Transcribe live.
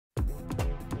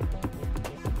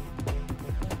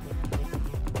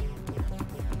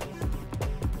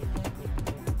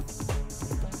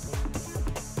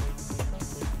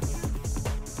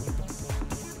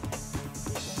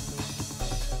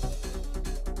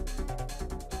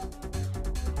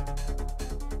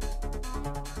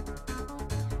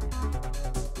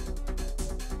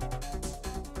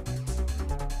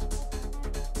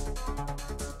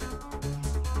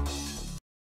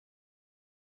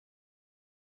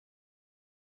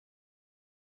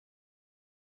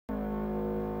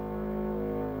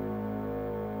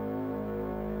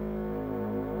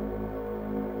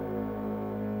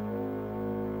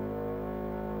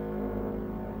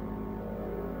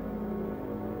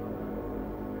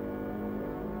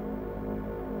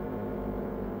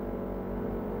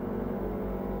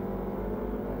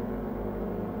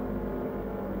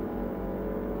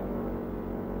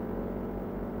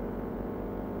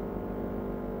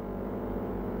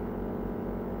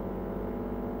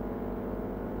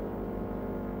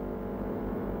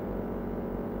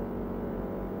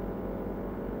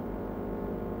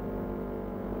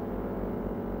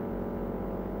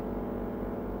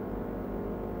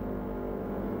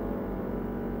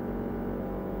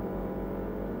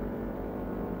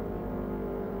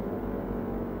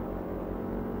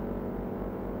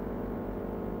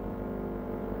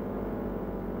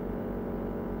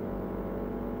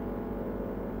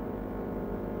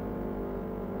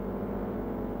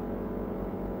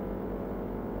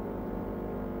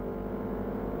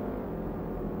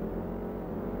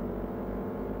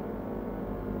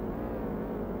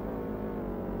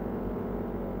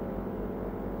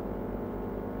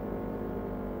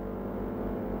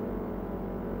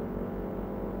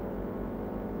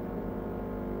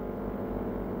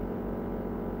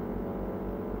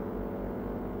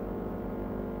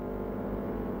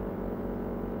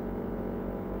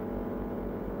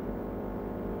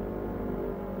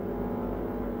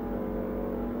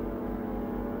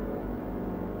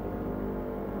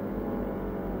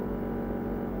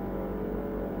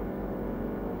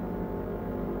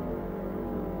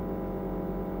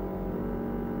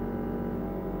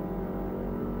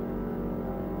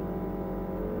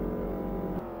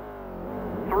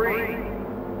3,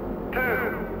 2,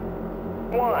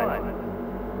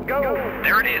 1, go!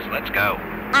 There it is, let's go.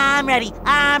 I'm ready,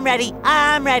 I'm ready,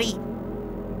 I'm ready.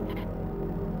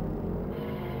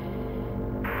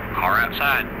 Car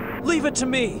outside. Leave it to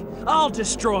me. I'll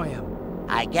destroy him.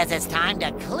 I guess it's time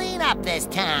to clean up this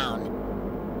town.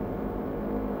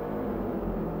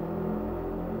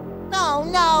 Oh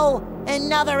no!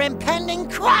 Another impending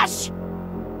crush!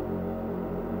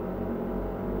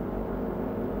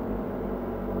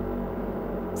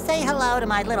 Say hello to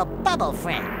my little bubble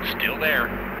friend. Still there.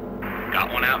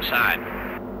 Got one outside.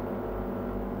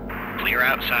 Clear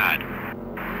outside.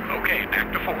 Okay,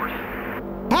 back to fourth.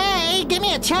 Hey, give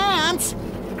me a chance!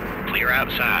 Clear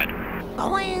outside.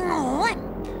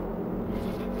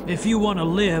 If you want to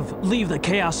live, leave the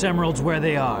Chaos Emeralds where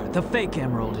they are. The fake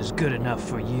emerald is good enough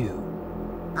for you.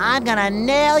 I'm gonna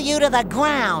nail you to the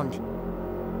ground!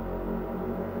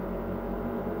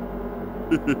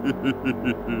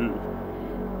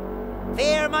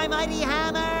 Fear my mighty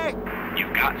hammer!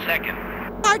 You've got second.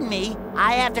 Pardon me,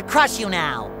 I have to crush you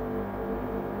now.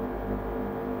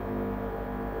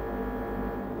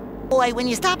 Boy, when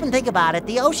you stop and think about it,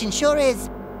 the ocean sure is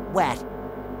wet.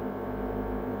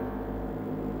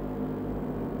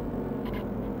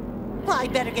 Well,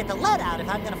 I'd better get the lead out if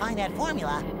I'm gonna find that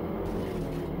formula.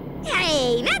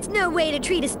 Hey, that's no way to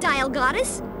treat a style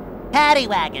goddess. Paddy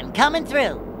wagon, coming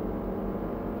through.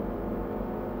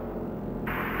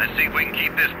 Let's see if we can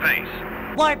keep this pace.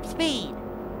 Warp speed.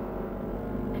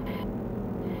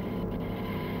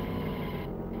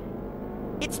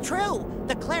 It's true!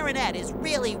 The clarinet is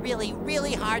really, really,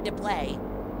 really hard to play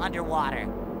underwater.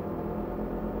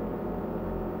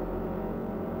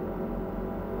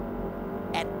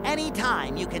 At any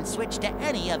time, you can switch to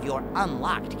any of your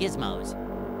unlocked gizmos.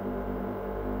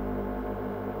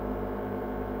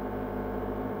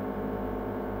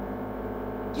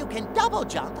 You can double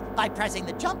jump by pressing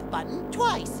the jump button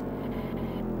twice.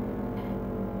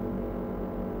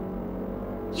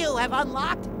 You have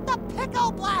unlocked the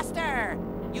Pickle Blaster!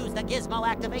 Use the gizmo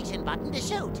activation button to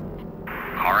shoot.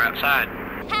 Car outside.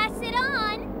 Pass it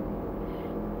on.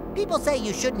 People say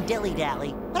you shouldn't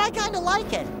dilly-dally, but I kinda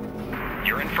like it.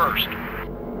 You're in first.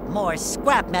 More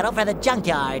scrap metal for the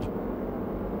junkyard.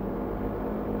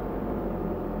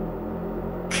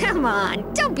 Come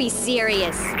on, don't be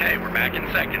serious. Okay, we're back in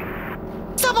second.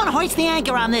 Someone hoist the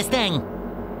anchor on this thing!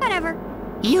 Whatever.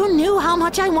 You knew how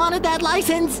much I wanted that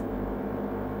license?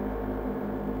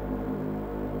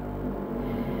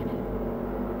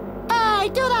 Hey,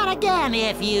 do that again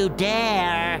if you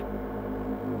dare.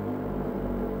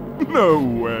 No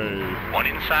way. One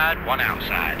inside, one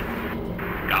outside.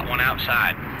 Got one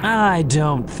outside. I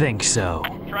don't think so.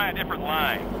 Try a different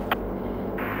line.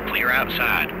 Clear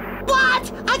outside.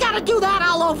 What? I gotta do that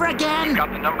all over again?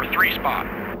 Got the number 3 spot.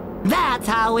 That's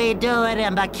how we do it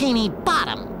in Bikini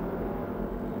Bottom.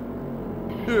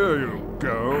 Here you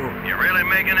go. You're really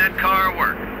making that car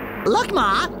work. Look,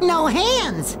 Ma, no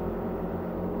hands.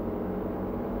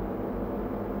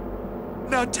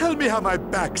 Now tell me how my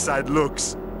backside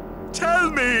looks. Tell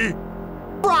me!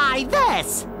 Try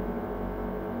this.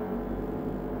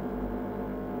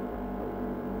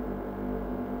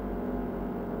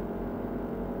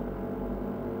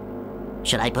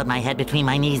 Should I put my head between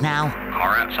my knees now?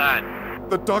 Car outside.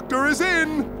 The doctor is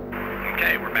in!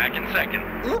 Okay, we're back in second.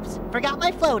 Oops, forgot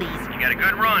my floaties. You got a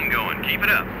good run going. Keep it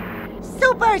up.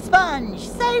 Super Sponge,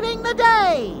 saving the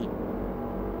day!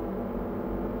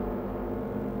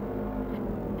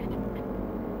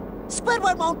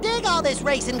 Squidward won't dig all this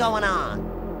racing going on.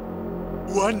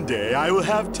 One day I will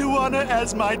have Tijuana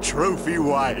as my trophy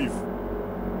wife.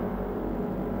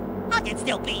 I can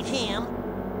still beat him.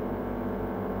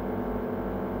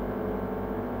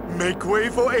 Make way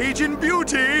for Agent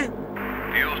Beauty!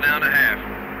 Fuel's down to half.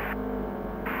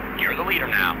 You're the leader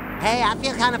now. Hey, I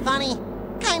feel kind of funny.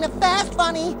 Kind of fast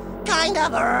funny. Kind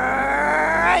of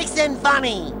racing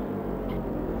funny.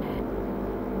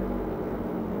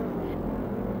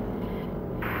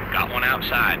 Got one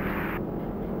outside.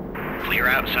 Clear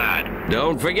outside.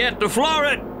 Don't forget to floor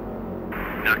it.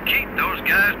 Now keep those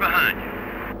guys behind you.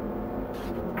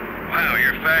 Wow,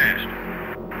 you're fast.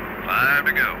 5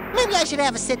 to go. Maybe I should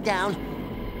have a sit down.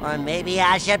 Or maybe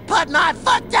I should put my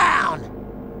foot down.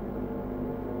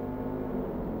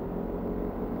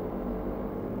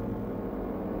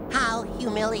 How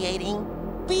humiliating.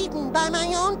 Beaten by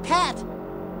my own pet.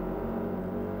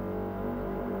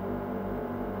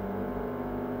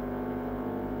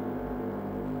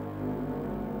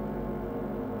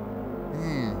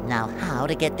 Now how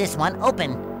to get this one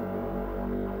open?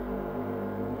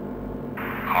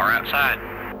 Car outside.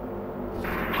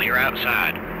 Clear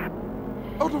outside.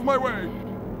 Out of my way!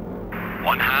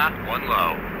 One high, one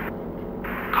low.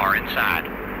 Car inside.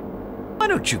 Why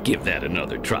don't you give that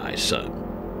another try, son?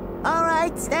 All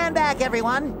right, stand back,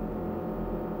 everyone.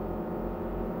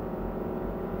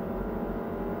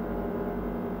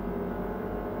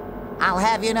 I'll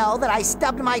have you know that I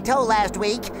stubbed my toe last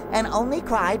week and only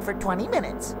cried for 20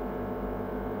 minutes.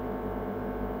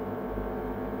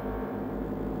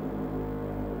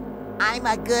 I'm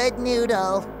a good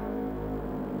noodle.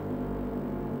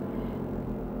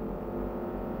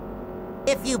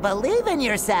 If you believe in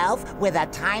yourself, with a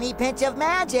tiny pinch of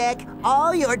magic,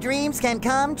 all your dreams can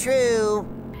come true.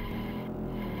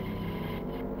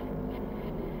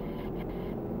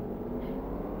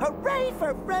 Hooray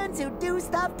for friends who do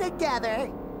stuff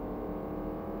together.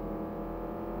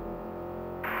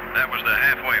 That was the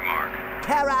halfway mark.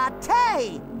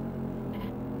 Karate!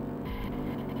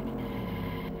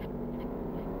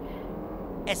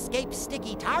 Escape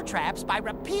sticky tar traps by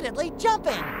repeatedly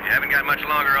jumping. You haven't got much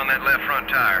longer on that left front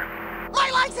tire. My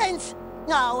license!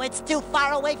 No, it's too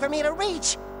far away for me to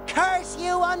reach. Curse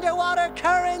you, underwater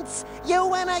currents! You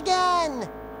win again!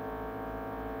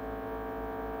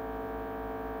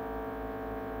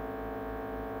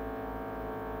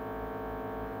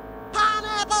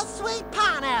 Pineapple, sweet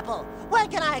pineapple! When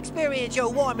can I experience your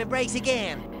warm embrace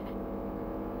again?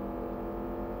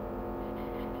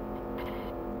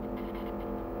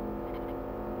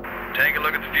 Take a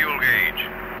look at the fuel gauge.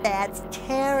 That's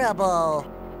terrible.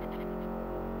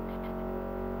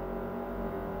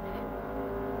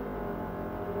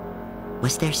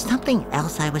 Was there something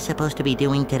else I was supposed to be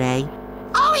doing today?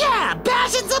 Oh yeah,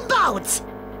 bashing some boats!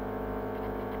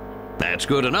 That's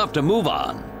good enough to move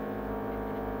on.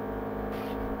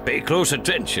 Pay close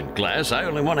attention, class. I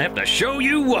only want to have to show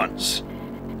you once.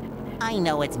 I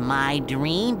know it's my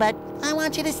dream, but I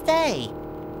want you to stay.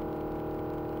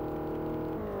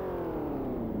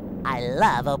 I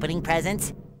love opening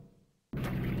presents.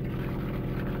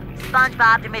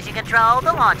 SpongeBob to Mission Control,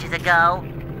 the launch is a go.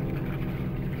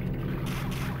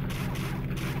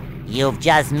 You've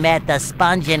just met the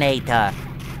Sponginator.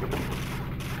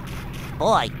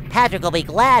 Boy, Patrick will be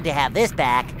glad to have this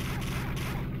back.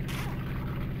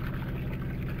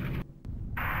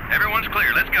 Everyone's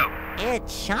clear, let's go. It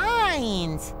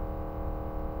shines.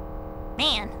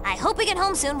 Man, I hope we get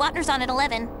home soon. Watner's on at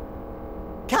 11.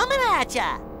 Coming at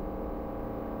ya.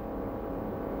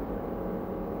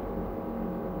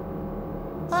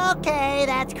 Okay,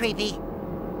 that's creepy.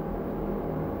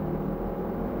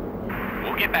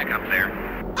 We'll get back up there.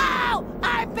 Oh,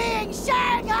 I'm being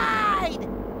shanghaied!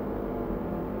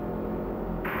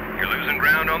 You're losing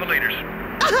ground on the leaders.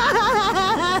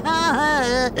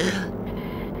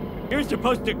 You're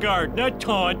supposed to guard, not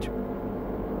taunt.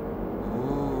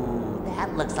 Ooh,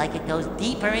 that looks like it goes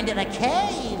deeper into the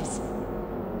caves.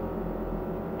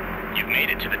 You've made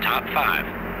it to the top 5.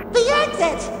 The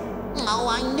exit! Oh,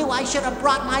 I knew I should have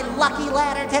brought my lucky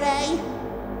ladder today.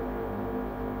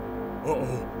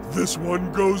 Uh-oh, this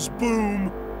one goes boom.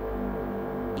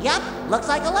 Yup, looks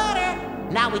like a ladder.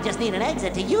 Now we just need an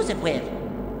exit to use it with.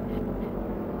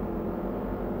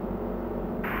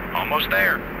 Almost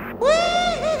there. Whee!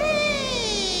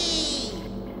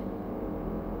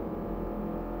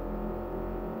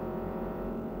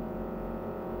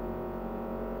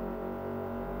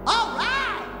 All right!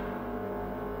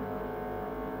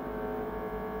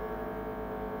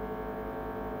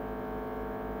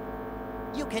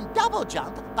 You can double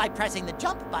jump by pressing the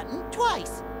jump button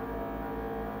twice.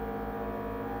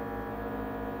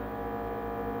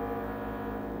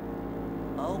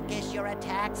 Focus your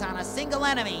attacks on a single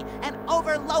enemy and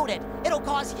overload it. It'll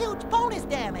cause huge bonus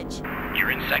damage.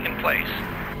 You're in second place.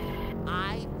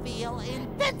 I feel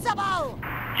invincible!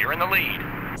 You're in the lead.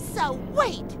 So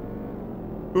wait!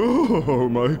 Oh,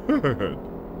 my head.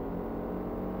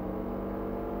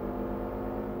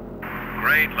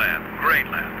 Great lap, great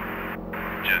lap.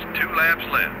 Just 2 laps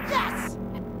left. Yes!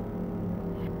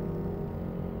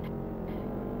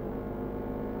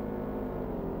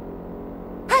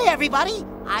 Hey, everybody!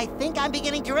 I think I'm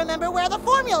beginning to remember where the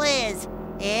formula is.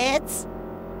 It's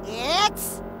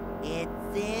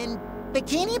in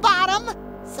Bikini Bottom,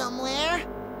 somewhere.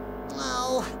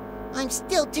 Oh, I'm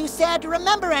still too sad to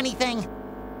remember anything.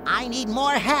 I need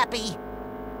more happy.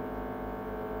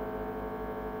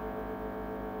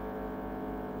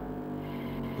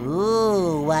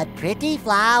 Ooh, what pretty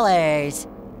flowers.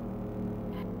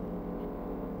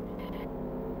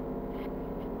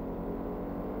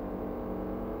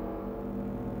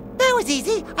 That was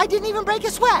easy. I didn't even break a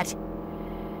sweat.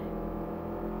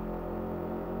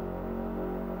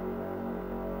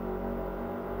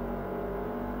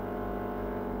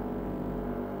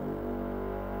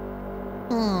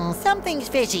 Something's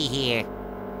fishy here.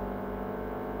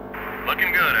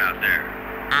 Looking good out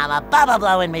there. I'm a bubble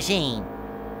blowing machine.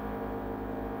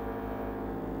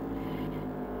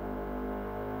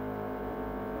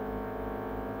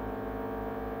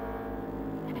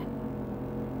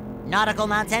 Nautical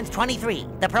Nonsense 23,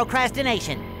 the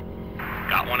procrastination.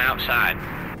 Got one outside.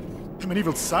 I'm an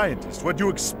evil scientist. What do you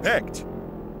expect?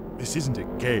 This isn't a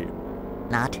game.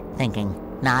 Not thinking,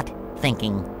 not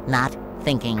thinking, not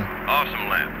thinking. Awesome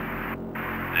lap.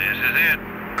 This is it.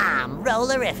 I'm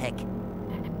rollerific.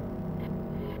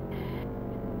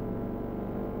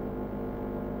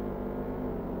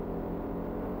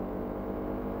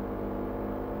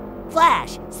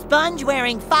 Flash, Sponge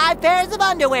wearing 5 pairs of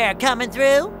underwear coming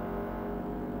through.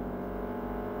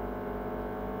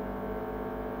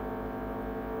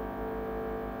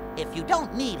 If you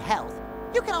don't need health,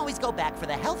 you can always go back for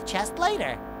the health chest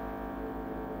later.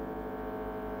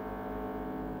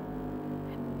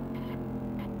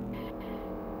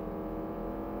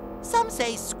 Some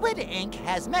say squid ink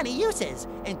has many uses,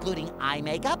 including eye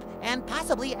makeup and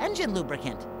possibly engine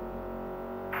lubricant.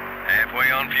 Halfway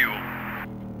on fuel.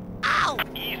 Ow!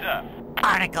 Ease up.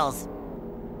 Barnacles.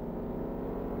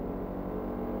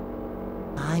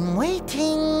 I'm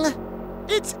waiting.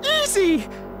 It's easy!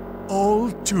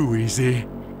 All too easy.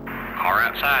 Car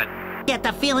outside. Get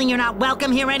the feeling you're not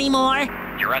welcome here anymore?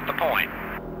 You're at the point.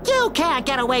 You can't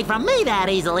get away from me that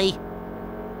easily.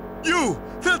 You,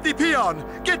 filthy peon!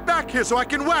 Get back here so I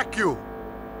can whack you!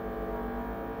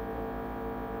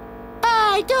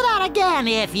 Hey, do that again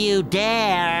if you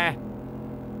dare.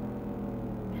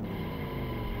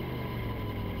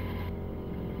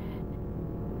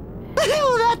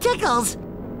 Ooh, that tickles.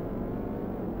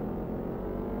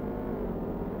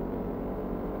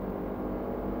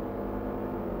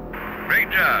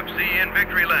 Great job. See you in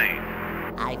victory lane.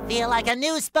 I feel like a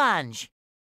new sponge.